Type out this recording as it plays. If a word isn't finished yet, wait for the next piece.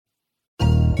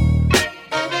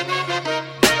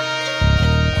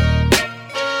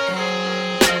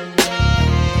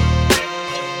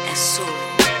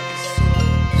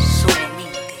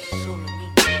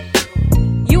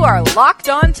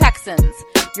Locked On Texans,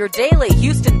 your daily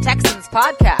Houston Texans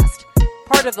podcast.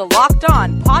 Part of the Locked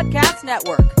On Podcast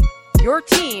Network, your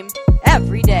team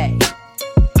every day.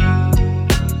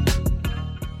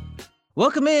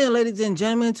 Welcome in, ladies and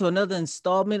gentlemen, to another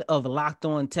installment of Locked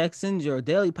On Texans, your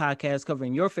daily podcast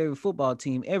covering your favorite football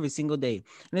team every single day.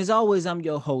 And as always, I'm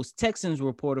your host, Texans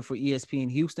reporter for ESPN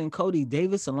Houston, Cody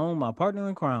Davis, along with my partner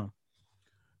in crime,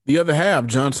 the other half,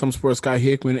 John Sports Guy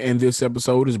Hickman, and this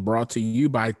episode is brought to you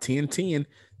by 1010.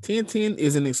 1010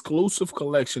 is an exclusive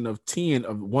collection of 10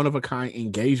 of one-of-a-kind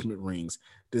engagement rings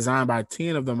designed by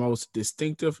 10 of the most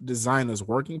distinctive designers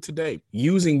working today.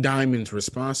 Using diamonds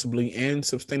responsibly and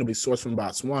sustainably sourced from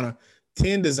Botswana,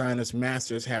 10 designers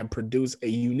masters have produced a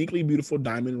uniquely beautiful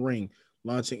diamond ring,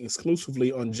 launching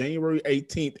exclusively on January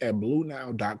 18th at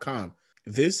BlueNile.com.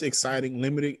 This exciting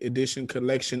limited edition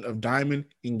collection of diamond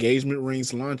engagement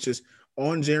rings launches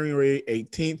on January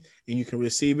 18th, and you can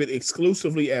receive it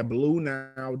exclusively at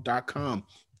BlueNile.com.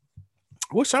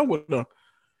 I wish I would have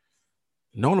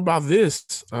known about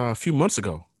this a few months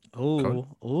ago. I don't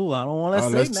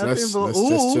want to say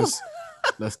nothing,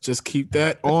 let's just keep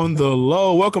that on the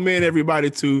low. Welcome in,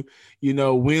 everybody, to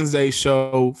Wednesday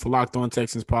show for Locked On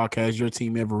Texans podcast, your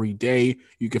team every day.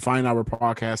 You can find our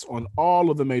podcast on all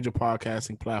of the major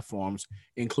podcasting platforms,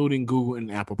 including Google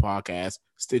and Apple Podcasts,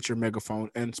 Stitcher,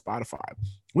 Megaphone, and Spotify.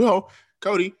 Well,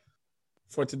 Cody,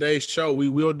 for today's show, we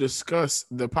will discuss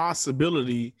the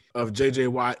possibility of J.J.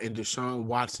 Watt and Deshaun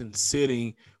Watson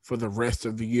sitting for the rest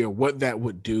of the year, what that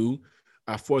would do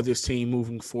for this team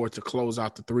moving forward to close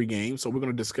out the 3 games. So we're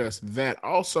going to discuss that.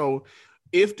 Also,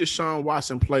 if Deshaun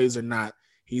Watson plays or not,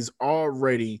 he's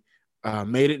already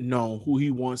made it known who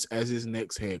he wants as his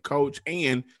next head coach.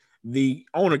 And the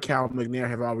owner, Cal McNair,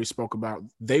 have already spoke about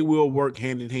they will work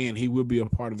hand in hand. He will be a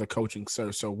part of the coaching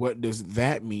search. So what does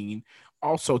that mean?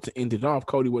 Also, to end it off,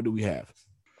 Cody, what do we have?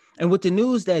 And with the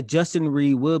news that Justin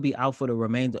Reid will be out for the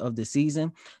remainder of the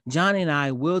season, John and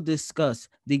I will discuss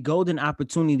the golden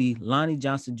opportunity Lonnie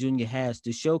Johnson Jr. has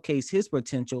to showcase his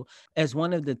potential as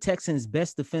one of the Texans'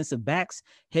 best defensive backs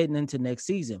heading into next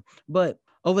season. But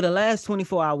over the last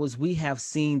 24 hours, we have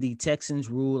seen the Texans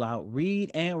rule out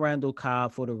Reid and Randall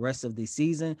Cobb for the rest of the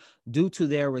season due to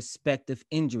their respective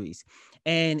injuries.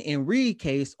 And in Reid's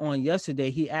case, on yesterday,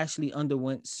 he actually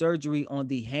underwent surgery on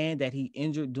the hand that he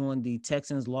injured during the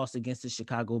Texans' loss against the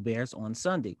Chicago Bears on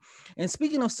Sunday. And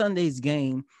speaking of Sunday's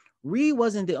game, Reid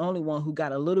wasn't the only one who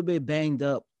got a little bit banged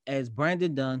up, as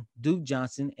Brandon Dunn, Duke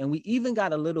Johnson, and we even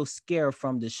got a little scare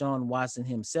from Deshaun Watson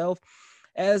himself,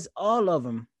 as all of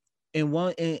them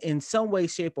in some way,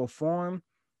 shape, or form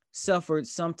suffered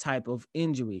some type of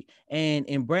injury. And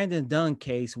in Brandon Dunn's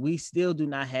case, we still do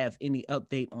not have any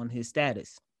update on his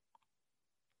status.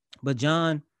 But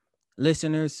John,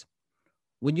 listeners,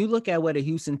 when you look at where the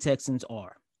Houston Texans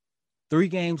are, 3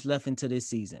 games left into this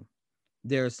season,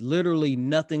 there's literally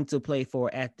nothing to play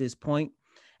for at this point.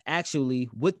 Actually,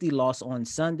 with the loss on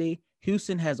Sunday,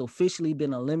 Houston has officially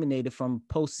been eliminated from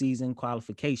postseason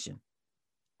qualification.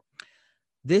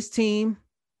 This team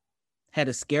had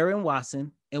a scare in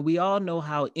Watson, and we all know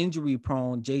how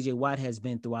injury-prone J.J. Watt has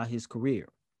been throughout his career.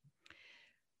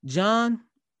 John,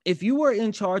 if you were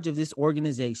in charge of this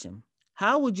organization,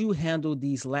 how would you handle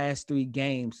these last 3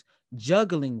 games,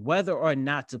 juggling whether or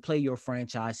not to play your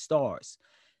franchise stars?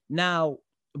 Now,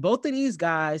 both of these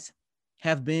guys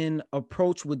have been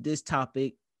approached with this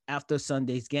topic after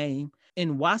Sunday's game,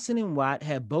 and Watson and Watt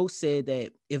have both said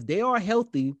that if they are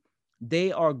healthy,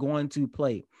 they are going to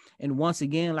play. And once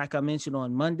again, like I mentioned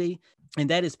on Monday, and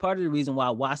that is part of the reason why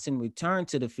Watson returned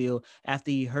to the field after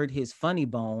he hurt his funny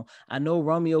bone. I know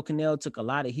Romeo Crennel took a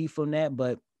lot of heat from that,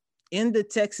 but in the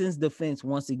Texans' defense,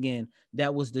 once again,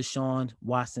 that was Deshaun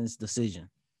Watson's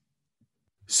decision.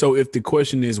 So if the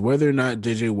question is whether or not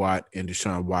J.J. Watt and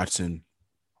Deshaun Watson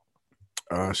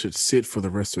should sit for the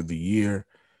rest of the year,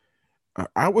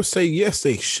 I would say yes,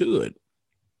 they should.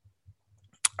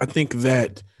 I think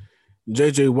that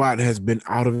J.J. Watt has been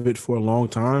out of it for a long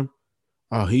time.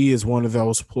 He is one of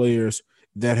those players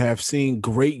that have seen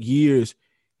great years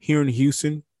here in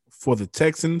Houston for the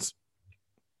Texans,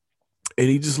 and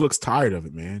he just looks tired of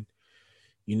it, man.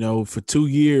 For 2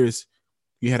 years,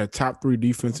 you had a top 3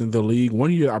 defense in the league.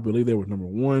 1 year, I believe they were number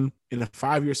 1. In a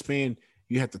 5-year span,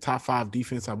 you had the top 5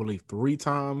 defense, I believe, 3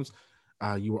 times.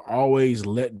 You were always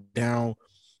let down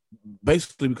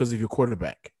basically because of your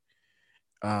quarterback.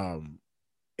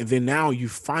 And then now you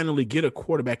finally get a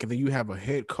quarterback, and then you have a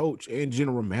head coach and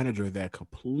general manager that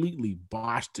completely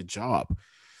botched the job.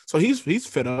 So he's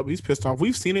fed up. He's pissed off.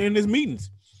 We've seen it in his meetings.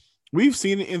 We've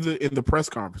seen it in the press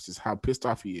conferences, how pissed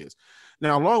off he is.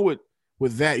 Now, along with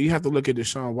with that, you have to look at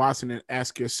Deshaun Watson and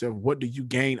ask yourself, what do you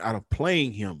gain out of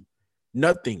playing him?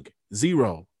 Nothing.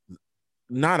 Zero.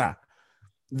 Nada.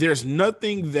 There's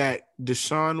nothing that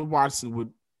Deshaun Watson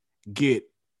would get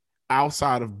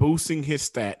outside of boosting his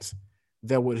stats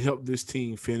that would help this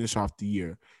team finish off the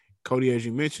year. Cody, as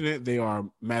you mentioned it, they are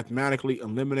mathematically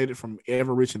eliminated from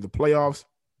ever reaching the playoffs.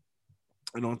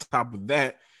 And on top of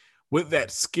that, with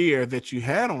that scare that you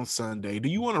had on Sunday, do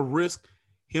you want to risk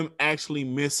him actually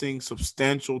missing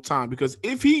substantial time? Because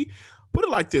if he, put it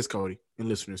like this, Cody and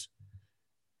listeners,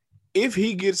 if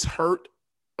he gets hurt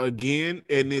again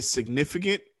and it's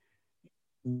significant,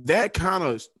 that kind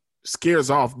of scares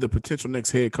off the potential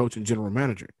next head coach and general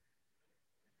manager.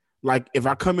 Like, if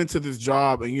I come into this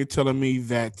job and you're telling me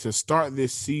that to start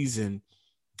this season,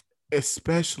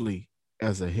 especially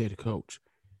as a head coach,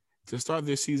 to start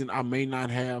this season, I may not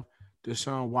have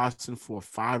Deshaun Watson for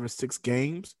 5 or 6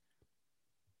 games.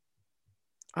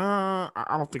 I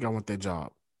don't think I want that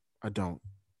job. I don't.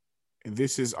 And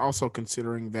this is also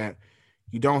considering that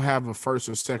you don't have a first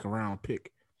or second round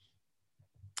pick.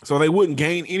 So they wouldn't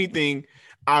gain anything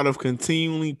out of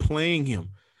continually playing him.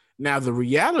 Now, the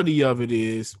reality of it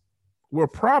is we're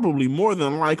probably more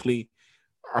than likely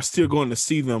are still going to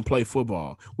see them play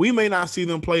football. We may not see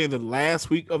them play in the last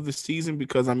week of the season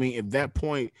because, I mean, at that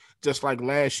point, just like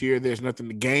last year, there's nothing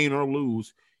to gain or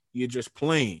lose. You're just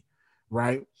playing,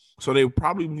 right? So they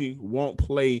probably won't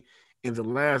play in the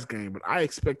last game, but I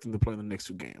expect them to play in the next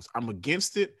 2 games. I'm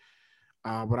against it,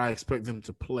 but I expect them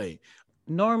to play.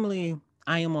 Normally,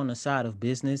 I am on the side of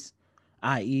business,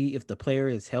 i.e., if the player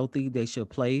is healthy, they should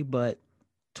play, but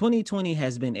 2020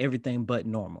 has been everything but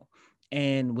normal.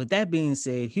 And with that being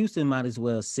said, Houston might as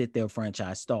well sit their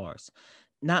franchise stars.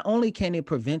 Not only can it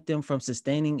prevent them from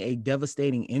sustaining a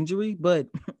devastating injury, but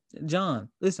John,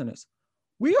 listeners,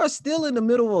 we are still in the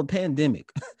middle of a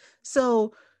pandemic.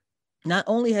 So not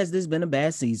only has this been a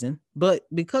bad season, but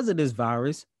because of this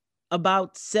virus,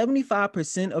 about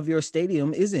 75% of your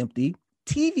stadium is empty.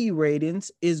 TV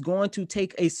ratings is going to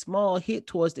take a small hit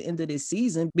towards the end of this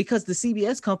season because the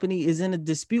CBS company is in a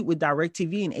dispute with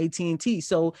DirecTV and AT&T.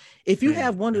 So if you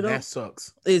have one of those, that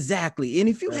sucks. Exactly. And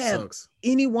if you have sucks.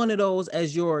 any one of those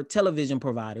as your television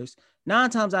providers,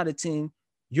 9 times out of 10,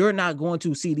 you're not going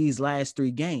to see these last 3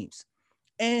 games.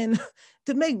 And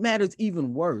to make matters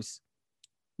even worse,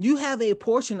 you have a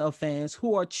portion of fans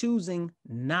who are choosing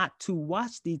not to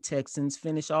watch the Texans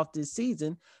finish off this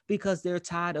season because they're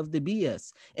tired of the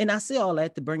BS. And I say all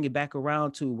that to bring it back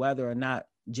around to whether or not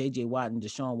J.J. Watt and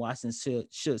Deshaun Watson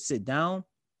should sit down.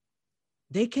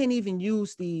 They can't even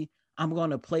use the I'm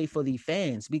going to play for the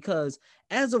fans because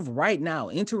as of right now,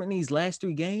 entering these last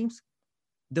 3 games,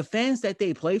 the fans that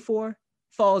they play for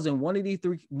falls in one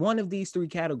of these three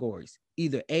categories.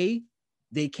 Either A,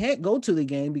 they can't go to the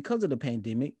game because of the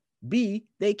pandemic. B,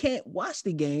 they can't watch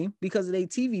the game because of their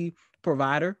TV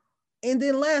provider. And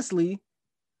then lastly,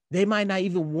 they might not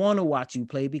even want to watch you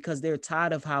play because they're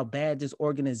tired of how bad this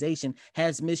organization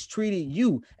has mistreated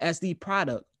you as the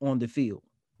product on the field.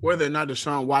 Whether or not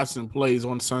Deshaun Watson plays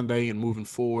on Sunday and moving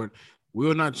forward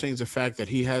will not change the fact that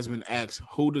he has been asked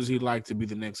who does he like to be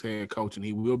the next head coach, and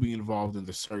he will be involved in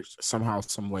the search somehow,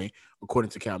 some way,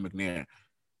 according to Cal McNair.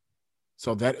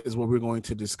 So that is what we're going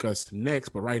to discuss next.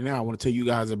 But right now, I want to tell you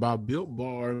guys about Built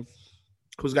Bar,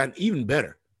 who's gotten even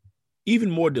better,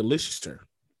 even more delicious.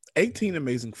 18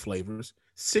 amazing flavors,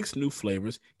 6 new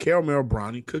flavors: caramel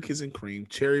brownie, cookies and cream,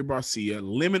 cherry barcia,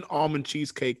 lemon almond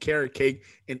cheesecake, carrot cake,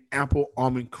 and apple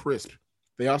almond crisp.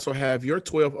 They also have your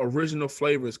 12 original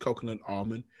flavors: coconut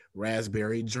almond,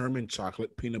 raspberry, German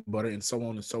chocolate, peanut butter, and so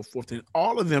on and so forth. And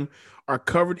all of them are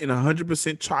covered in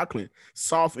 100% chocolate,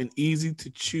 soft and easy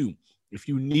to chew. If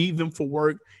you need them for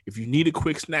work, if you need a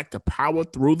quick snack to power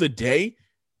through the day,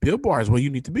 Built Bar is where you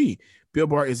need to be.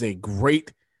 Built Bar is a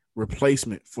great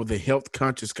replacement for the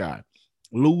health-conscious guy.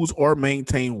 Lose or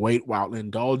maintain weight while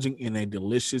indulging in a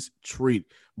delicious treat.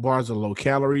 Bars are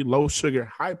low-calorie, low-sugar,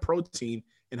 high-protein,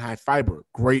 and high-fiber.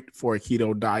 Great for a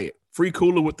keto diet. Free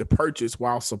cooler with the purchase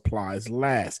while supplies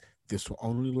last. This will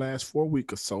only last for a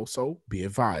week or so, so be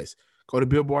advised. Go to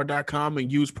BuiltBar.com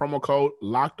and use promo code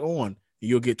LOCKEDON.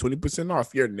 You'll get 20%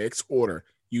 off your next order.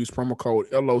 Use promo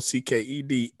code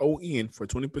LOCKEDON for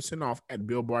 20% off at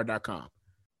BuiltBar.com.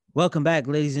 Welcome back,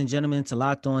 ladies and gentlemen, to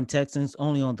Locked On Texans,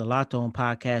 only on the Locked On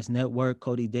Podcast Network.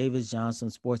 Cody Davis, Johnson,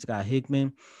 Sports Guy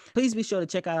Hickman. Please be sure to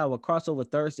check out our crossover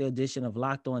Thursday edition of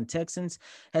Locked On Texans,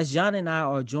 as John and I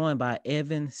are joined by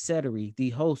Evan Settery, the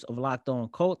host of Locked On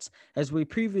Colts, as we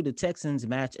preview the Texans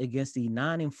match against the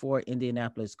 9-4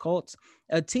 Indianapolis Colts,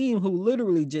 a team who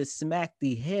literally just smacked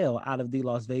the hell out of the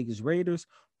Las Vegas Raiders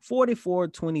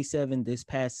 44-27 this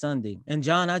past Sunday. And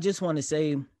John, I just want to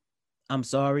say, I'm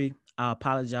sorry. I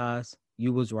apologize.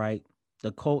 You was right.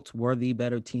 The Colts were the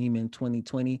better team in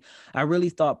 2020. I really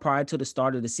thought prior to the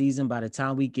start of the season, by the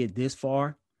time we get this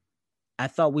far, I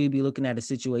thought we'd be looking at a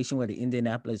situation where the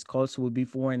Indianapolis Colts would be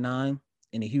 4-9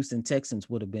 and the Houston Texans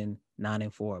would have been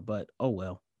 9-4. But oh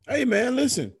well. Hey man,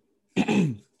 listen.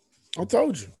 I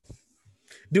told you.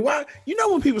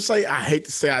 When people say I hate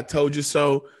to say I told you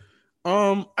so,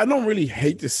 I don't really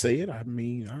hate to say it. I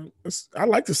mean, I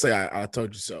like to say I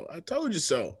told you so. I told you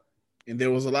so. And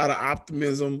there was a lot of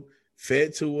optimism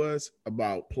fed to us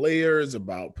about players,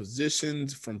 about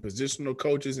positions from positional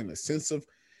coaches and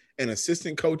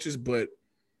assistant coaches, but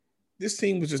this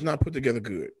team was just not put together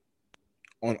good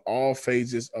on all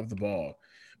phases of the ball.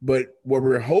 But what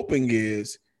we're hoping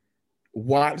is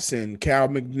Watson, Cal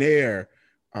McNair,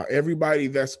 everybody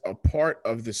that's a part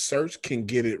of the search can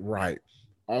get it right.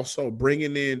 Also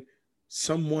bringing in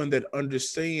someone that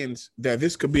understands that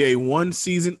this could be a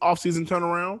one-season, off-season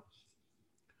turnaround,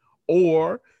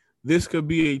 or this could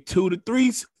be a 2 to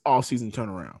 3 off-season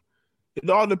turnaround. It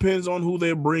all depends on who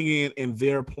they bring in and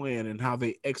their plan and how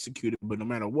they execute it. But no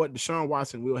matter what, Deshaun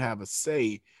Watson will have a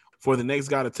say for the next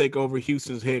guy to take over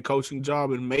Houston's head coaching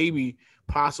job and maybe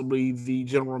possibly the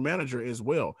general manager as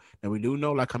well. And we do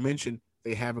know, like I mentioned,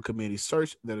 they have a committee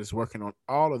search that is working on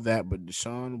all of that. But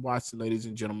Deshaun Watson, ladies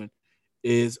and gentlemen,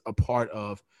 is a part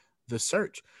of the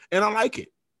search. And I like it.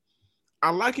 I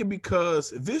like it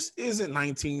because this isn't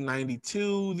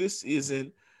 1992. This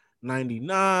isn't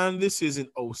 99. This isn't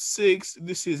 06.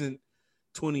 This isn't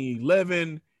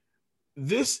 2011.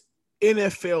 This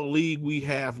NFL league we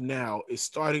have now is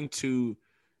starting to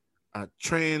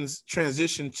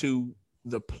transition to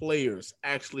the players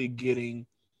actually getting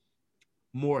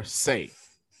more say.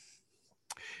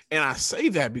 And I say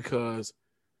that because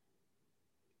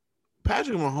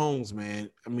Patrick Mahomes,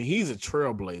 man, I mean, he's a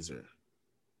trailblazer.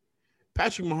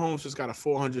 Patrick Mahomes just got a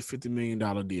 $450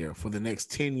 million deal for the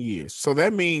next 10 years. So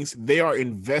that means they are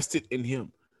invested in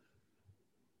him.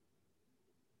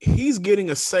 He's getting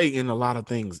a say in a lot of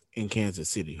things in Kansas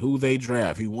City, who they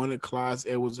draft. He wanted Clyde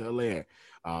Edwards-Helaire.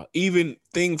 Even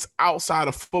things outside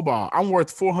of football. I'm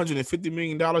worth $450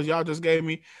 million y'all just gave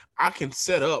me. I can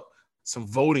set up some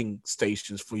voting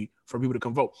stations for people to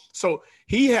come vote. So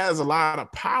he has a lot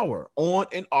of power on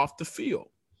and off the field.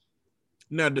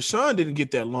 Now, Deshaun didn't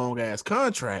get that long-ass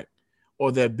contract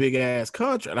or that big-ass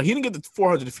contract. Like, he didn't get the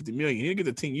 $450 million. He didn't get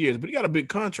the 10 years, but he got a big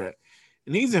contract.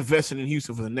 And he's investing in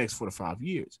Houston for the next 4 to 5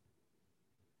 years.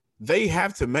 They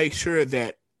have to make sure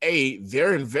that, A,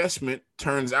 their investment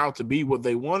turns out to be what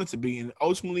they want it to be. And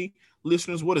ultimately,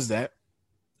 listeners, what is that?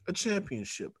 A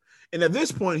championship. And at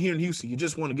this point here in Houston, you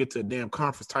just want to get to a damn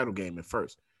conference title game at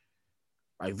first.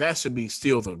 Like, that should be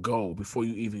still the goal before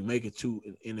you even make it to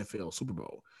an NFL Super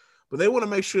Bowl. But they want to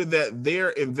make sure that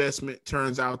their investment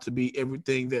turns out to be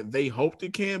everything that they hoped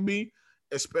it can be,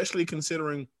 especially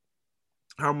considering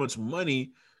how much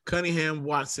money Cunningham,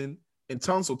 Watson, and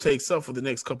Tunsil takes up for the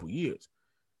next couple of years.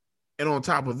 And on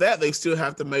top of that, they still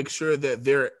have to make sure that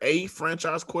their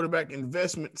franchise quarterback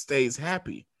investment stays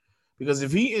happy. Because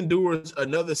if he endures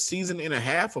another season and a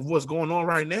half of what's going on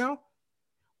right now,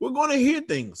 we're going to hear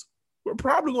things. We're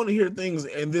probably going to hear things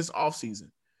in this offseason.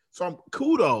 So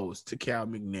kudos to Cal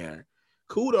McNair.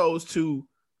 Kudos to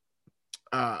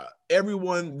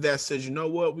everyone that says, you know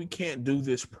what, we can't do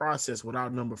this process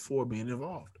without number 4 being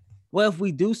involved. Well, if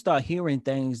we do start hearing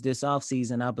things this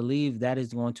offseason, I believe that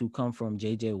is going to come from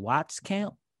J.J. Watt's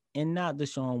camp and not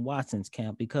Deshaun Watson's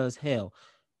camp because, hell,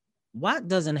 Watt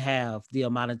doesn't have the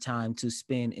amount of time to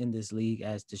spend in this league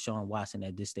as Deshaun Watson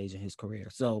at this stage in his career.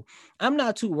 So I'm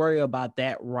not too worried about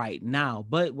that right now.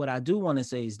 But what I do want to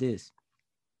say is this.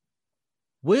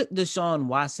 With Deshaun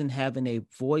Watson having a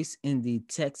voice in the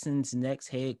Texans' next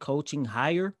head coaching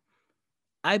hire,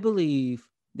 I believe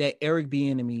that Eric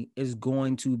Bieniemy is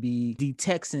going to be the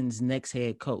Texans' next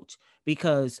head coach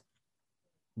because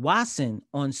Watson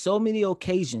on so many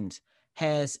occasions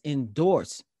has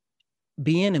endorsed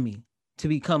Bieniemy to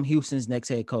become Houston's next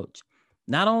head coach.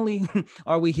 Not only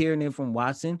are we hearing it from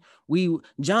Watson,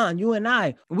 John, you and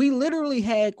I, we literally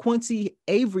had Quincy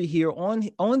Avery here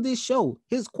on this show,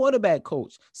 his quarterback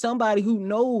coach, somebody who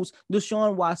knows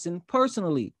Deshaun Watson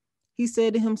personally. He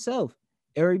said it himself,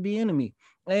 Eric Bieniemy.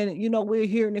 And, we're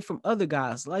hearing it from other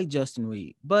guys like Justin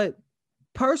Reed. But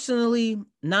personally,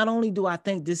 not only do I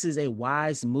think this is a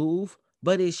wise move,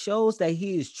 but it shows that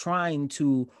he is trying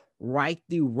to right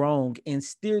the wrong and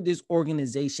steer this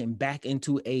organization back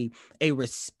into a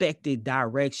respected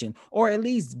direction, or at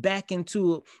least back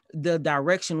into the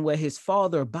direction where his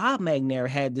father, Bob McNair,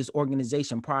 had this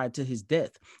organization prior to his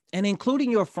death. And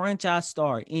including your franchise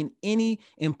star in any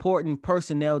important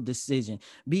personnel decision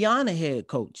beyond a head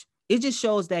coach. It just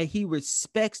shows that he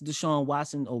respects Deshaun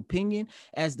Watson's opinion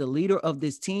as the leader of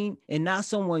this team and not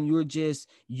someone you're just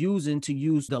using to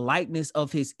use the likeness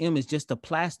of his image just to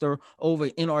plaster over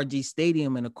NRG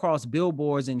Stadium and across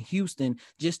billboards in Houston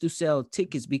just to sell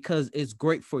tickets because it's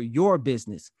great for your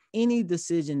business. Any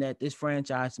decision that this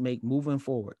franchise make moving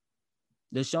forward,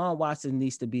 Deshaun Watson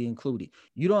needs to be included.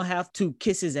 You don't have to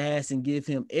kiss his ass and give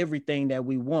him everything that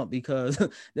we want, because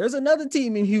there's another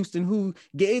team in Houston who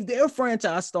gave their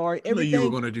franchise star everything. I knew you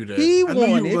were going to do that. He I knew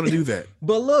you were going to do that.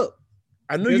 But look,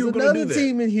 I knew you were going to do that. There's another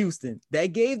team in Houston that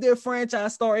gave their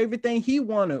franchise star everything he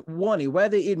wanted,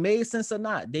 whether it made sense or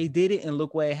not. They did it, and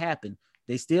look where it happened.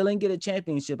 They still didn't get a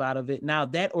championship out of it. Now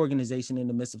that organization in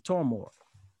the midst of turmoil.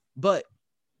 But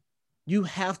you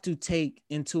have to take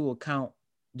into account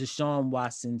Deshaun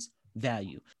Watson's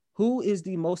value. Who is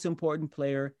the most important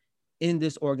player in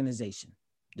this organization?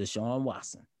 Deshaun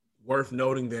Watson. Worth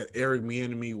noting that Eric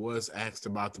Bieniemy was asked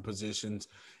about the positions,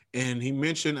 and he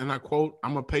mentioned, and I quote,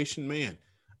 "I'm a patient man."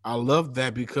 I love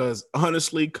that, because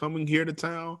honestly, coming here to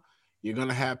town, you're going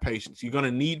to have patience. You're going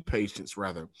to need patience,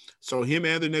 rather. So him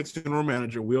and the next general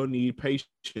manager will need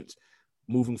patience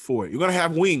moving forward. You're going to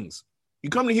have wings. You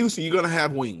come to Houston, you're going to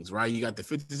have wings, right? You got the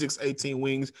 56-18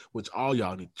 wings, which all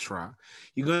y'all need to try.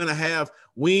 You're going to have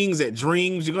wings at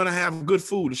Dreams. You're going to have good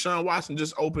food. Deshaun Watson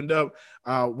just opened up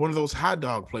one of those hot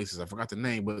dog places. I forgot the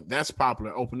name, but that's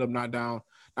popular. Opened up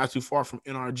not too far from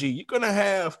NRG. You're going to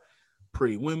have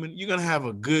pretty women. You're going to have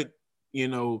a good,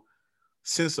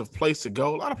 sense of place to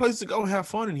go. A lot of places to go and have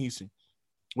fun in Houston.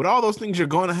 With all those things you're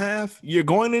going to have, you're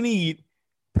going to need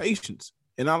patience.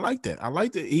 And I like that. I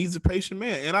like that he's a patient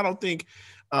man. And I don't think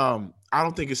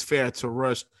it's fair to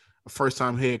rush a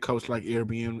first-time head coach like Eric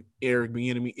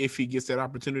Bieniemy if he gets that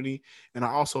opportunity. And I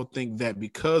also think that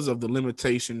because of the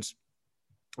limitations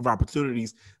of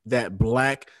opportunities that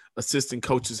Black assistant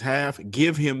coaches have,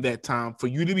 give him that time for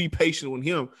you to be patient with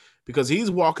him, because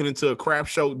he's walking into a crap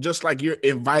show just like you're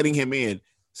inviting him in.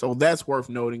 So that's worth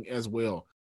noting as well.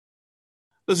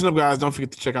 Listen up, guys. Don't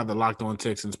forget to check out the Locked On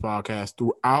Texans podcast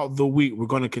throughout the week. We're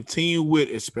going to continue with,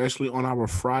 especially on our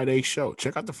Friday show.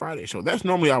 Check out the Friday show. That's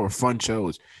normally our fun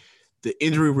shows. The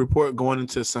injury report going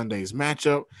into Sunday's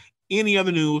matchup, any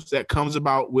other news that comes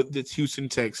about with the Houston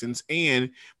Texans,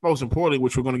 and most importantly,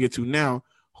 which we're going to get to now,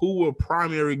 who will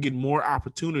primarily get more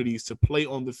opportunities to play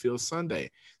on the field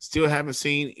Sunday. Still haven't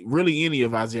seen really any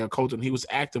of Isaiah Colton. He was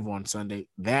active on Sunday.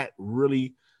 That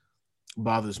really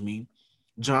bothers me.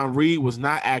 John Reed was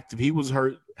not active. He was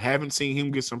hurt. Haven't seen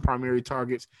him get some primary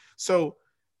targets. So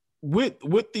with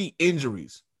the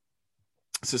injuries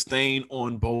sustained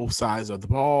on both sides of the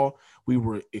ball, we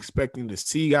were expecting to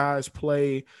see guys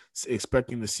play,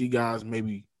 expecting to see guys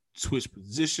maybe switch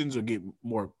positions or get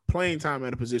more playing time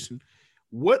at a position.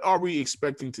 What are we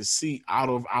expecting to see out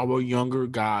of our younger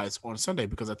guys on Sunday?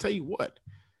 Because I tell you what,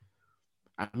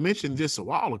 I mentioned this a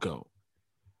while ago,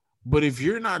 but if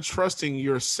you're not trusting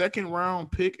your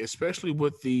second-round pick, especially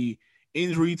with the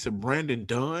injury to Brandon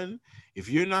Dunn, if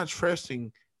you're not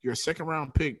trusting your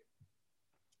second-round pick,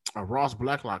 Ross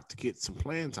Blacklock, to get some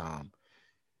playing time,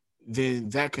 then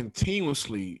that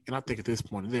continuously, and I think at this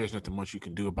point there's nothing much you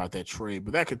can do about that trade,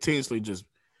 but that continuously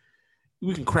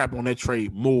we can crap on that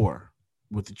trade more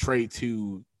with the trade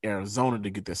to Arizona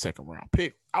to get that second-round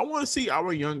pick. I want to see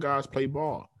our young guys play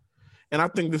ball. And I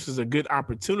think this is a good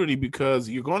opportunity because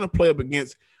you're going to play up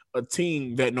against a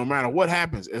team that no matter what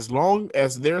happens, as long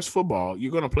as there's football,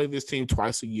 you're going to play this team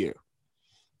twice a year.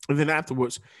 And then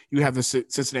afterwards, you have the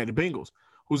Cincinnati Bengals,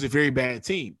 who's a very bad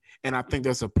team. And I think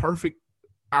that's a perfect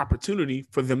opportunity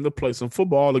for them to play some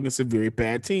football against a very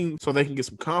bad team so they can get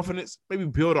some confidence, maybe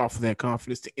build off of that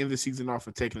confidence to end the season off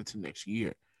and take it into next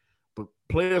year. But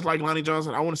players like Lonnie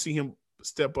Johnson, I want to see him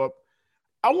step up.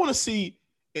 I want to see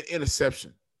an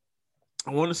interception. I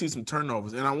want to see some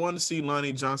turnovers, and I want to see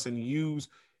Lonnie Johnson use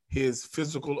his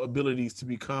physical abilities to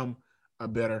become a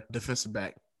better defensive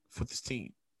back for this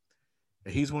team.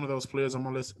 And he's one of those players on my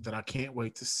list that I can't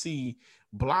wait to see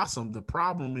blossom. The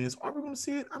problem is, are we going to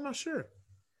see it? I'm not sure.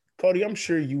 Cody, I'm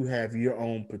sure you have your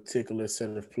own particular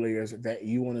set of players that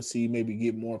you want to see maybe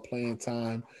get more playing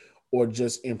time or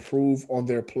just improve on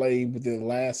their play within the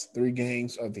last 3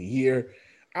 games of the year.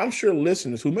 I'm sure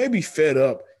listeners who may be fed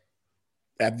up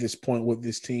at this point with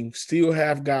this team still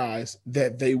have guys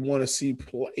that they want to see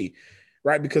play,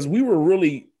 right? Because we were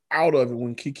really out of it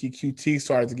when Kiki QT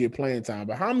started to get playing time.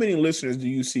 But how many listeners do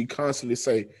you see constantly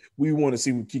say, we want to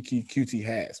see what Kiki QT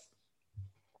has?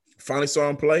 Finally saw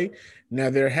him play. Now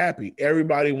they're happy.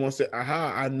 Everybody wants to,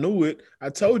 aha, I knew it. I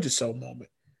told you so moment.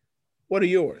 What are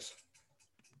yours?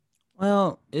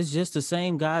 Well, it's just the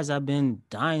same guys I've been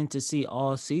dying to see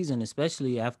all season,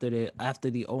 especially after the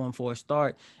 0-4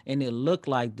 start. And it looked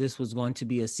like this was going to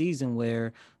be a season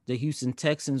where the Houston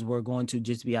Texans were going to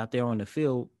just be out there on the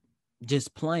field,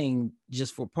 just playing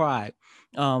just for pride.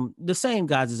 The same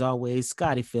guys as always: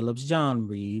 Scottie Phillips, John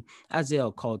Reed,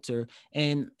 Isaiah Coulter.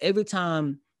 And every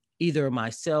time either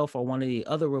myself or one of the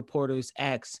other reporters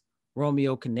asks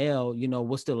Romeo Cannell,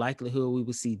 what's the likelihood we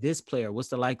will see this player? What's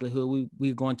the likelihood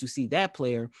we're going to see that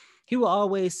player? He will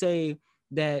always say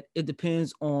that it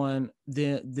depends on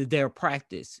their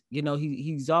practice.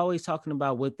 He's always talking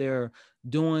about what they're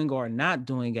doing or not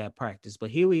doing at practice. But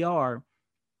here we are,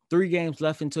 3 games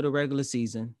left into the regular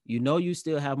season. You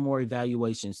still have more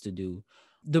evaluations to do.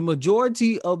 The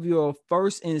majority of your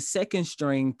first and second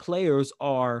string players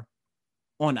are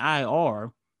on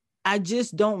IR. I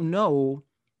just don't know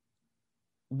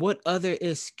what other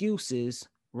excuses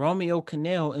Romeo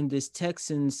Cannell and the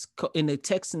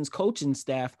Texans coaching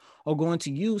staff are going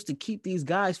to use to keep these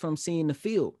guys from seeing the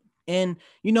field. And,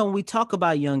 when we talk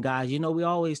about young guys, we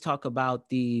always talk about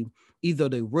either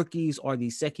the rookies or the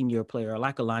second-year player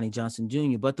like Lonnie Johnson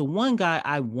Jr. But the one guy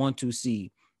I want to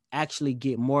see actually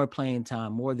get more playing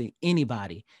time more than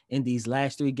anybody in these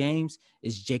last 3 games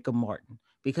is Jacob Martin,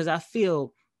 because I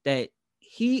feel that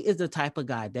he is the type of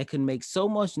guy that can make so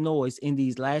much noise in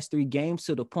these last 3 games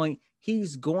to the point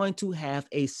he's going to have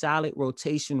a solid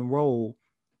rotation role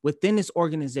within this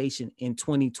organization in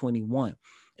 2021,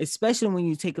 especially when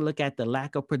you take a look at the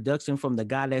lack of production from the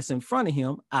guy that's in front of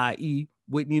him, i.e.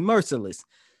 Whitney Mercilus.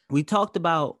 We talked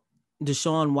about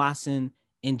Deshaun Watson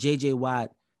and J.J.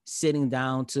 Watt sitting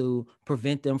down to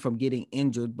prevent them from getting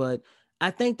injured, but I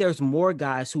think there's more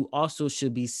guys who also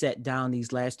should be set down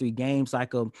these last 3 games,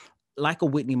 like a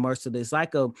Whitney Mercilus,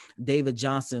 like a David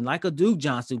Johnson, like a Duke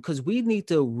Johnson, because we need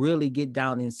to really get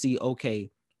down and see,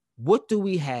 okay, what do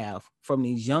we have from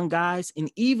these young guys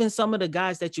and even some of the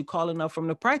guys that you're calling up from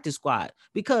the practice squad?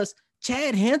 Because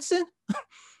Chad Henson,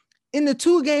 in the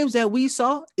 2 games that we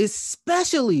saw,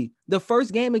 especially the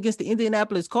first game against the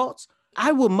Indianapolis Colts,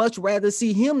 I would much rather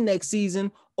see him next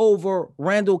season over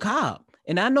Randall Cobb.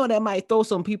 And I know that might throw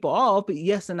some people off, but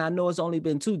yes, and I know it's only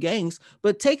been 2 games,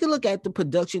 but take a look at the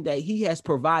production that he has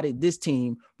provided this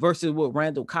team versus what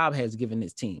Randall Cobb has given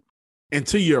this team. And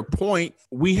to your point,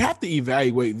 we have to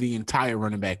evaluate the entire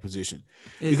running back position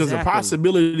because the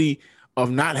possibility of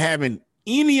not having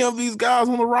any of these guys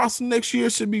on the roster next year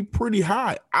should be pretty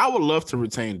high. I would love to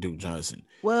retain Duke Johnson.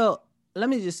 Well, let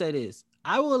me just say this.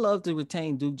 I would love to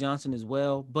retain Duke Johnson as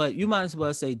well, but you might as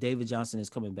well say David Johnson is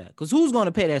coming back because who's going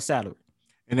to pay that salary?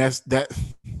 And that's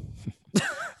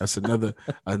another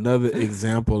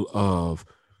example of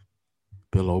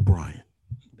Bill O'Brien.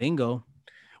 Bingo.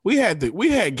 We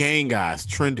had gang guys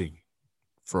trending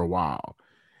for a while.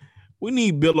 We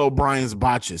need Bill O'Brien's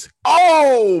botches.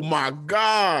 Oh my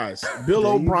gosh. Bill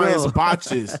O'Brien's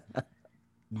botches.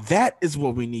 That is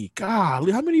what we need.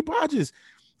 Golly, how many botches?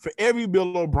 For every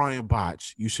Bill O'Brien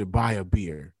botch, you should buy a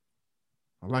beer.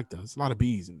 I like that. There's a lot of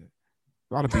bees in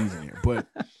there. But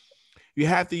you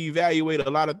have to evaluate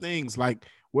a lot of things, like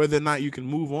whether or not you can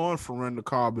move on from Randall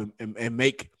Cobb and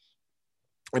make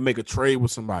a trade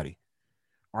with somebody,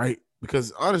 right?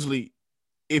 Because honestly,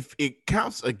 if it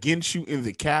counts against you in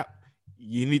the cap,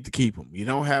 you need to keep them. You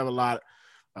don't have a lot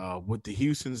with the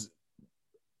Houston's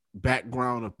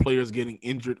background of players getting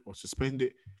injured or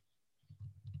suspended.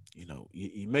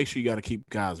 You make sure you got to keep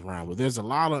guys around. But there's a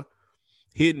lot of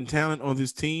hidden talent on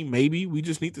this team. Maybe we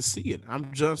just need to see it.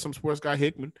 I'm John, some sports guy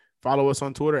Hickman. Follow us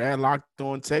on Twitter at Locked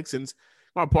On Texans.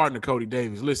 My partner, Cody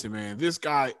Davis. Listen, man, this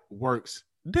guy works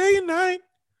day and night.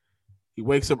 He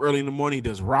wakes up early in the morning. He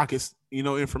does Rockets,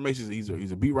 information. He's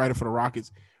a beat writer for the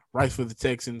Rockets, writes for the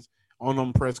Texans, on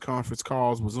them press conference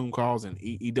calls with Zoom calls, and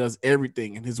he does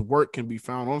everything. And his work can be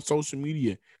found on social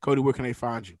media. Cody, where can they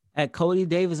find you? At Cody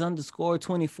Davis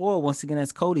 _24. Once again,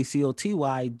 that's Cody,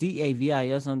 COTY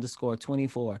DAVIS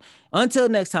 _24. Until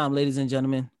next time, ladies and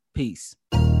gentlemen, peace.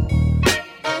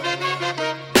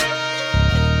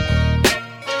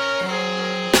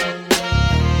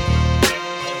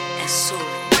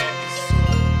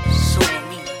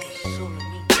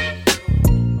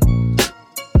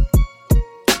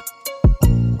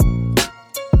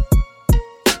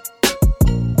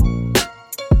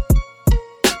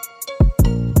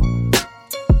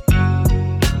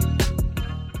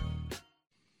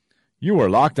 You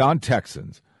are Locked On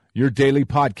Texans, your daily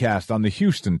podcast on the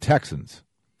Houston Texans,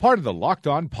 part of the Locked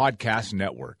On Podcast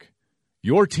Network,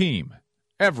 your team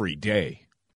every day.